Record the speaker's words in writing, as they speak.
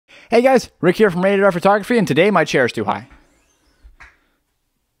Hey guys, Rick here from Rated.R Photography, and today my chair is too high.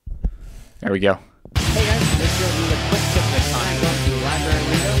 There we go. Hey guys, this will be a quick tip this time. Go to the library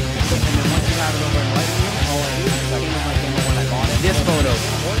window, and then once you have it over in Lightroom, all I do is I clean my camera when I bought it. This photo,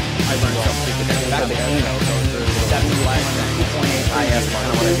 I learned something stupid. Back to the email, go through the 2.8 IS mark.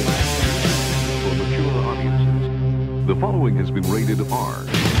 For mature audiences, the following has been rated R.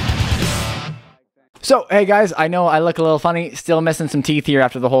 So, hey guys, I know I look a little funny, still missing some teeth here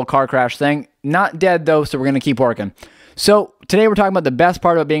after the whole car crash thing. Not dead though, so we're going to keep working. So, today we're talking about the best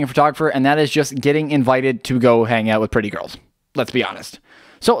part about being a photographer, and that is just getting invited to go hang out with pretty girls. Let's be honest.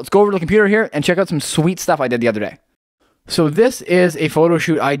 So, let's go over to the computer here and check out some sweet stuff I did the other day. So, this is a photo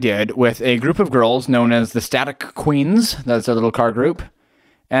shoot I did with a group of girls known as the Static Queens. That's a little car group.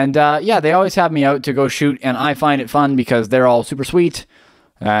 And yeah, they always have me out to go shoot, and I find it fun because they're all super sweet.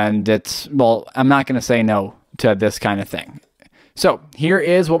 And it's, well, I'm not going to say no to this kind of thing. So, here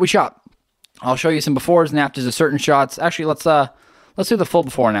is what we shot. I'll show you some befores and afters of certain shots. Actually, let's do the full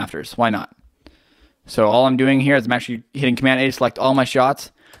before and afters. Why not? So, all I'm doing here is I'm actually hitting Command A to select all my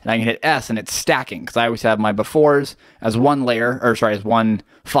shots. And I can hit S and it's stacking, because I always have my befores as one layer, or sorry, as one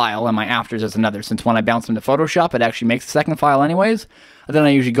file, and my afters as another. Since when I bounce them to Photoshop, it actually makes the second file anyways. And then I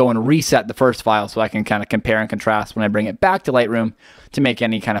usually go and reset the first file so I can kind of compare and contrast when I bring it back to Lightroom to make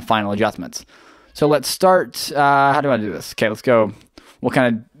any kind of final adjustments. So let's start, how do I do this? Okay, let's go. We'll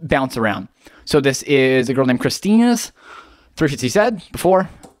kind of bounce around. So this is a girl named Christina's 360 said, before,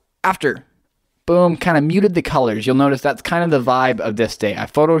 after. Boom, kind of muted the colors. You'll notice that's kind of the vibe of this day. I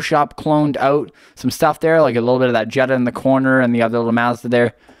Photoshop cloned out some stuff there, like a little bit of that Jetta in the corner and the other little Mazda there.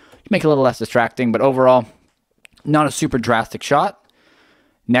 To make it a little less distracting, but overall, not a super drastic shot.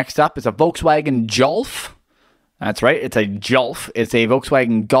 Next up is a Volkswagen Golf. That's right, it's a Golf. It's a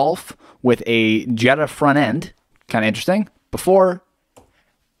Volkswagen Golf with a Jetta front end. Kind of interesting. Before,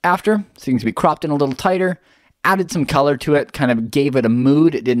 after, seems to be cropped in a little tighter. Added some color to it, kind of gave it a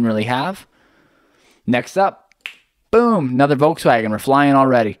mood it didn't really have. Next up, boom, another Volkswagen. We're flying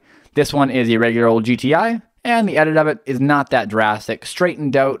already. This one is a regular old GTI, and the edit of it is not that drastic.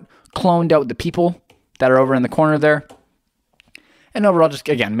 Straightened out, cloned out the people that are over in the corner there. And overall, just,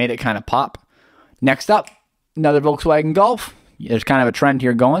 again, made it kind of pop. Next up, another Volkswagen Golf. There's kind of a trend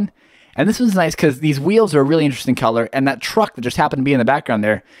here going. And this one's nice because these wheels are a really interesting color, and that truck that just happened to be in the background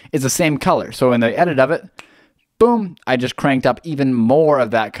there is the same color. So in the edit of it, boom, I just cranked up even more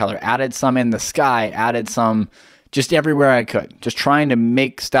of that color. Added some in the sky, added some just everywhere I could. Just trying to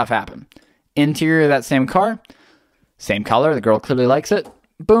make stuff happen. Interior of that same car, same color. The girl clearly likes it.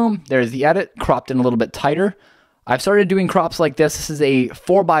 Boom, there's the edit, cropped in a little bit tighter. I've started doing crops like this. This is a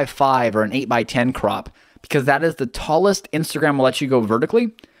 4x5 or an 8x10 crop because that is the tallest Instagram will let you go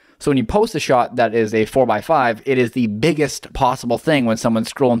vertically. So when you post a shot that is a 4x5, it is the biggest possible thing when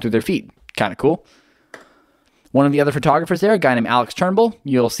someone's scrolling through their feed. Kind of cool. One of the other photographers there, a guy named Alex Turnbull.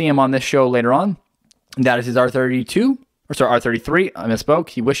 You'll see him on this show later on. That is his R32, or sorry, R33. I misspoke.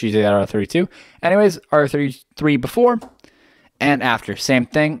 He wishes he had R32. Anyways, R33 before and after. Same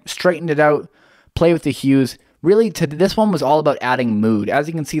thing. Straightened it out. Play with the hues. Really, this one was all about adding mood. As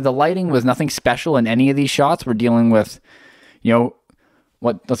you can see, the lighting was nothing special in any of these shots. We're dealing with, you know,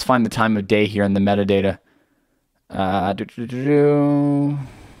 let's find the time of day here in the metadata.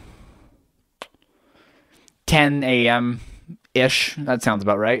 10 a.m.-ish. That sounds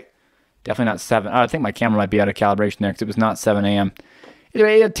about right. Definitely not 7. Oh, I think my camera might be out of calibration there because it was not 7 a.m.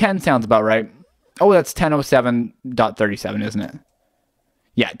 Anyway, 10 sounds about right. Oh, that's 10:07.37, isn't it?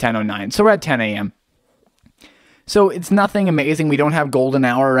 Yeah, 10:09. So we're at 10 a.m. So it's nothing amazing. We don't have golden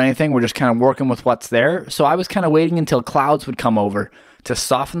hour or anything. We're just kind of working with what's there. So I was kind of waiting until clouds would come over to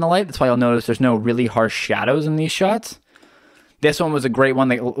soften the light. That's why you'll notice there's no really harsh shadows in these shots. This one was a great one.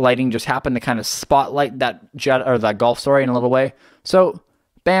 The lighting just happened to kind of spotlight that jet or that Golf story in a little way. So,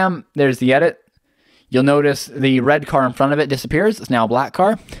 bam, there's the edit. You'll notice the red car in front of it disappears. It's now a black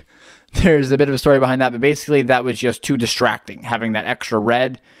car. There's a bit of a story behind that, but basically that was just too distracting. Having that extra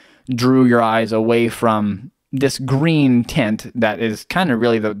red drew your eyes away from this green tint that is kind of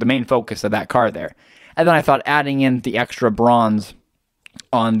really the main focus of that car there. And then I thought adding in the extra bronze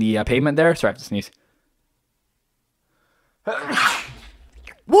on the pavement there. Sorry, I have to sneeze.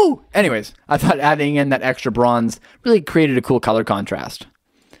 Woo! Anyways, I thought adding in that extra bronze really created a cool color contrast.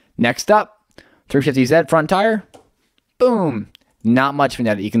 Next up, 350Z front tire. Boom! Not much from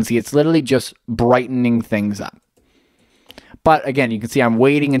that. You can see it's literally just brightening things up. But again, you can see I'm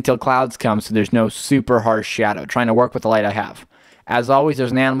waiting until clouds come so there's no super harsh shadow. Trying to work with the light I have. As always,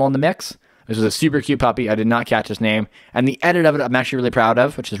 there's an animal in the mix. This was a super cute puppy. I did not catch his name. And the edit of it I'm actually really proud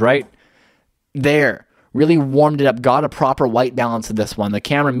of, which is right there. Really warmed it up, got a proper white balance of this one. The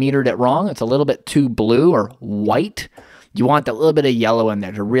camera metered it wrong. It's a little bit too blue or white. You want that little bit of yellow in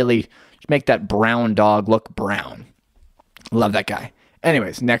there to really make that brown dog look brown. Love that guy.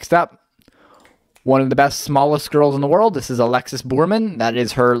 Anyways, next up, one of the best, smallest girls in the world. This is Alexis Boorman. That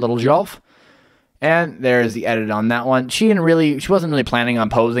is her little Jolf. And there's the edit on that one. She wasn't really planning on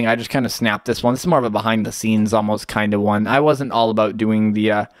posing. I just kind of snapped this one. This is more of a behind the scenes almost kind of one. I wasn't all about doing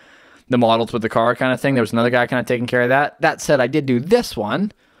the models with the car kind of thing. There was another guy kind of taking care of that. That said, I did do this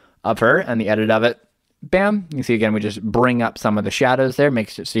one of her and the edit of it. Bam. You can see again, we just bring up some of the shadows there,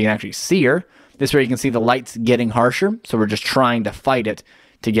 makes it so you can actually see her. This way you can see the lights getting harsher. So we're just trying to fight it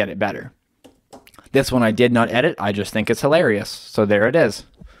to get it better. This one I did not edit. I just think it's hilarious. So there it is.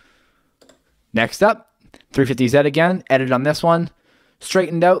 Next up, 350Z again. Edit on this one.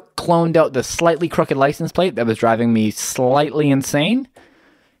 Straightened out, cloned out the slightly crooked license plate that was driving me slightly insane.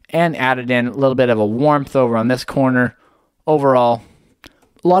 And added in a little bit of a warmth over on this corner. Overall,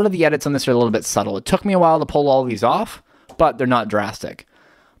 a lot of the edits on this are a little bit subtle. It took me a while to pull all these off, but they're not drastic.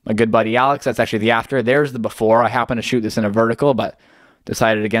 My good buddy Alex, that's actually the after. There's the before. I happened to shoot this in a vertical, but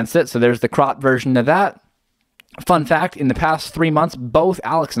decided against it. So there's the crop version of that. Fun fact, in the past 3 months, both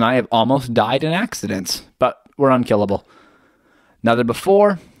Alex and I have almost died in accidents, but we're unkillable. Another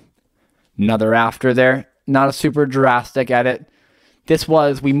before, another after there. Not a super drastic edit. This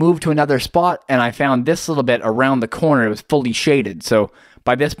was, we moved to another spot, and I found this little bit around the corner. It was fully shaded. So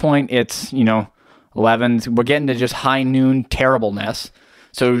by this point, it's, 11. We're getting to just high noon terribleness.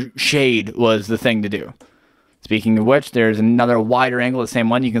 So shade was the thing to do. Speaking of which, there's another wider angle, the same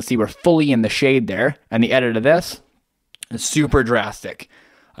one. You can see we're fully in the shade there. And the edit of this is super drastic.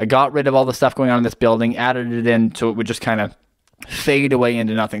 I got rid of all the stuff going on in this building, added it in so it would just kind of fade away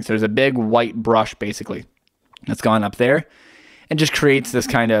into nothing. So there's a big white brush, basically, that's gone up there. And just creates this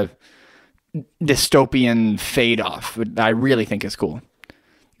kind of dystopian fade off, which I really think is cool.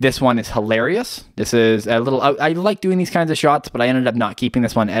 This one is hilarious. This is a little, I like doing these kinds of shots, but I ended up not keeping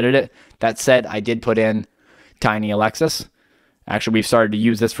this one edited. That said, I did put in Tiny Alexis. Actually, we've started to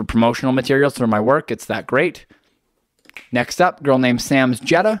use this for promotional materials for my work. It's that great. Next up, girl named Sam's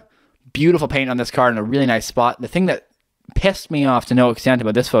Jetta. Beautiful paint on this car in a really nice spot. The thing that pissed me off to no extent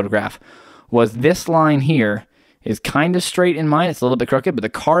about this photograph was this line here is kind of straight in mine. It's a little bit crooked, but the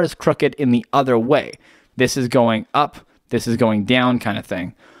car is crooked in the other way. This is going up, this is going down kind of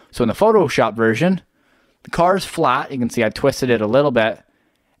thing. So in the Photoshop version, the car is flat. You can see I twisted it a little bit,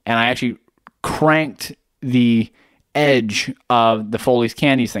 and I actually cranked the edge of the Foley's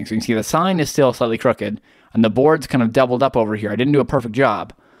Candies thing. So you can see the sign is still slightly crooked, and the board's kind of doubled up over here. I didn't do a perfect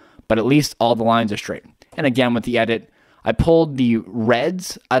job, but at least all the lines are straight. And again, with the edit, I pulled the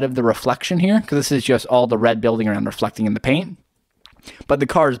reds out of the reflection here, because this is just all the red building around reflecting in the paint. But the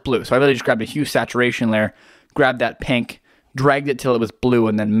car is blue, so I really just grabbed a hue saturation layer, grabbed that pink, dragged it till it was blue,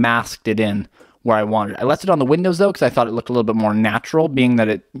 and then masked it in where I wanted it. I left it on the windows, though, because I thought it looked a little bit more natural, being that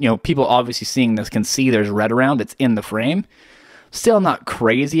it, people obviously seeing this can see there's red around. It's in the frame. Still not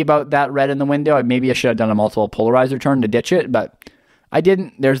crazy about that red in the window. Maybe I should have done a multiple polarizer turn to ditch it, but I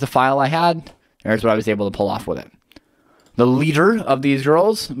didn't. There's the file I had. There's what I was able to pull off with it. The leader of these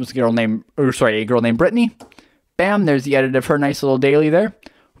girls was a girl named Brittany. Bam, there's the edit of her nice little daily there.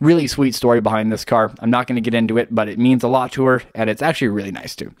 Really sweet story behind this car. I'm not going to get into it, but it means a lot to her, and it's actually really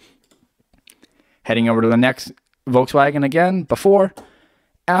nice too. Heading over to the next Volkswagen again, before,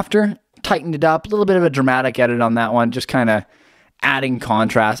 after, tightened it up. A little bit of a dramatic edit on that one, just kind of adding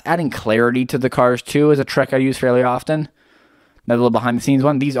contrast, adding clarity to the cars too is a trick I use fairly often. Another little behind the scenes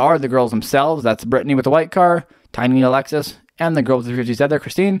one. These are the girls themselves. That's Brittany with the white car, Tiny Alexis, and the girl with the 50Z there,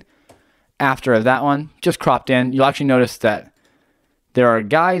 Christine. After that one, just cropped in. You'll actually notice that there are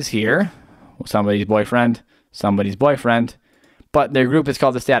guys here, somebody's boyfriend, but their group is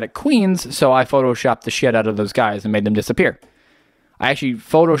called the Static Queens, so I photoshopped the shit out of those guys and made them disappear. I actually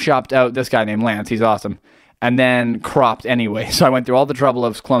photoshopped out this guy named Lance, he's awesome, and then cropped anyway, so I went through all the trouble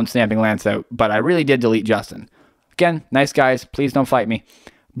of clone stamping Lance out, but I really did delete Justin. Again, nice guys, please don't fight me,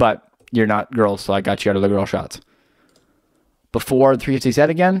 but you're not girls, so I got you out of the girl shots. Before the 350Z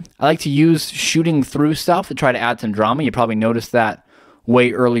again, I like to use shooting through stuff to try to add some drama. You probably noticed that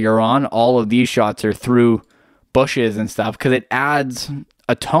way earlier on. All of these shots are through bushes and stuff because it adds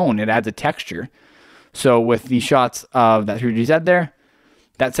a tone, it adds a texture. So with the shots of that 350Z there,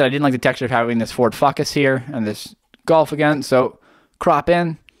 that said, I didn't like the texture of having this Ford Focus here and this Golf again, so crop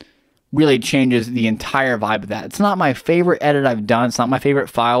in really changes the entire vibe of that. It's not my favorite edit I've done. It's not my favorite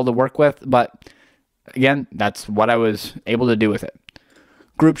file to work with, but again, that's what I was able to do with it.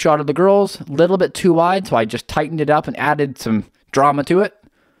 Group shot of the girls, a little bit too wide, so I just tightened it up and added some drama to it.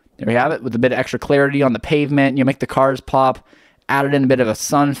 There we have it, with a bit of extra clarity on the pavement. You make the cars pop. Added in a bit of a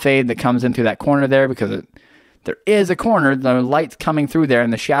sun fade that comes in through that corner there, because there is a corner, the light's coming through there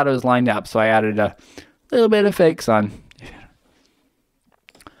and the shadows lined up. So I added a little bit of fake sun.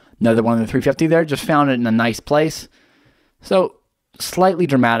 Another one of the 350 there, just found it in a nice place. So slightly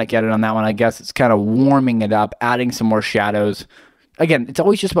dramatic edit on that one, I guess. It's kind of warming it up, adding some more shadows. Again, it's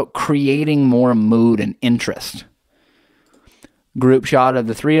always just about creating more mood and interest. Group shot of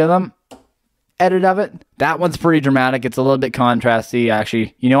the three of them. Edit of it. That one's pretty dramatic. It's a little bit contrasty.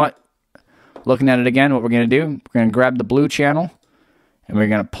 Actually, you know what? Looking at it again, what we're going to do, we're going to grab the blue channel and we're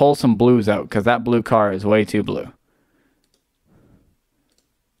going to pull some blues out, because that blue car is way too blue.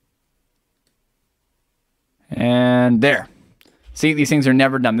 And there. See, these things are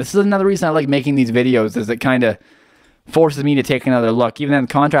never done. This is another reason I like making these videos, is it kind of forces me to take another look. Even then,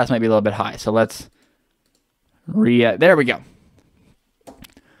 the contrast might be a little bit high. So let's there we go.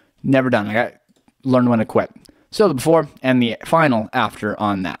 Never done. I got learned when to quit. So the before and the final after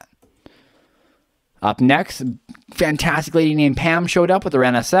on that. Up next, fantastic lady named Pam showed up with her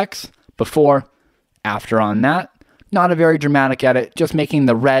NSX. Before, after on that. Not a very dramatic edit, just making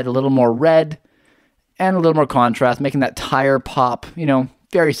the red a little more red and a little more contrast, making that tire pop, you know,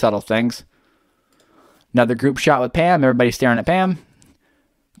 very subtle things. Another group shot with Pam, everybody staring at Pam.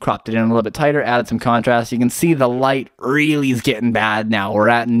 Cropped it in a little bit tighter, added some contrast. You can see the light really is getting bad now. We're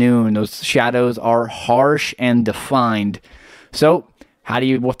at noon. Those shadows are harsh and defined. So, how do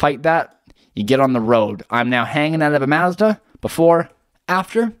you fight that? You get on the road. I'm now hanging out of a Mazda. Before,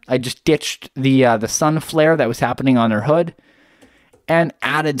 after, I just ditched the sun flare that was happening on her hood and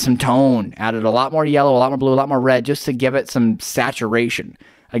added some tone. Added a lot more yellow, a lot more blue, a lot more red, just to give it some saturation.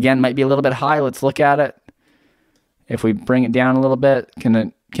 Again, might be a little bit high. Let's look at it. If we bring it down a little bit, can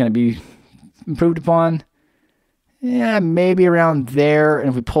it be improved upon? Yeah, maybe around there. And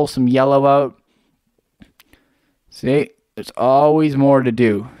if we pull some yellow out, see, there's always more to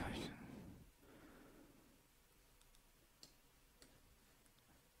do.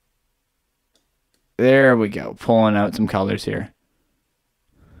 There we go, pulling out some colors here.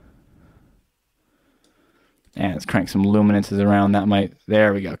 And let's crank some luminances around. That might,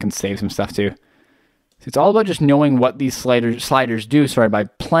 there we go, can save some stuff too. So it's all about just knowing what these sliders do, by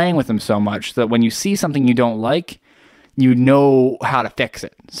playing with them so much so that when you see something you don't like, you know how to fix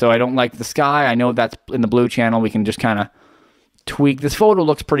it. So I don't like the sky. I know that's in the blue channel. We can just kind of tweak. This photo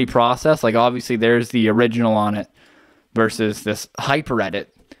looks pretty processed. Like obviously there's the original on it versus this hyper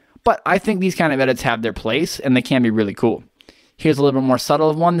edit. But I think these kind of edits have their place and they can be really cool. Here's a little bit more subtle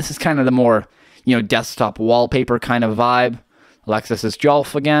of one. This is kind of the more, you know, desktop wallpaper kind of vibe. Alexis's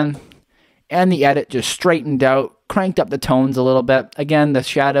Jolf again. And the edit just straightened out, cranked up the tones a little bit. Again, the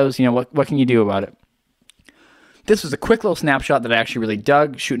shadows, you know, what can you do about it? This was a quick little snapshot that I actually really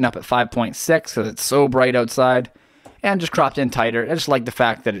dug, shooting up at 5.6 because it's so bright outside. And just cropped in tighter. I just like the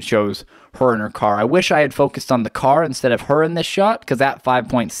fact that it shows her in her car. I wish I had focused on the car instead of her in this shot, because at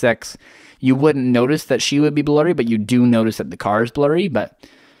 5.6, you wouldn't notice that she would be blurry, but you do notice that the car is blurry. But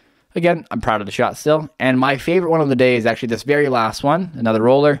again, I'm proud of the shot still. And my favorite one of the day is actually this very last one, another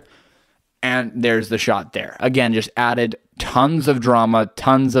roller. And there's the shot there. Again, just added tons of drama,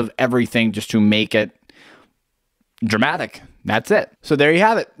 tons of everything just to make it dramatic. That's it. So there you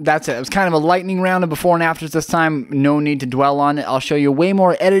have it. That's it. It was kind of a lightning round of before and afters this time. No need to dwell on it. I'll show you way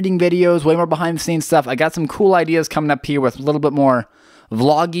more editing videos, way more behind the scenes stuff. I got some cool ideas coming up here with a little bit more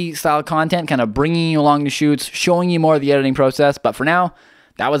vloggy style content, kind of bringing you along the shoots, showing you more of the editing process. But for now,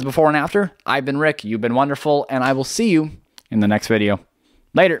 that was before and after. I've been Rick. You've been wonderful, and I will see you in the next video.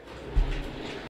 Later.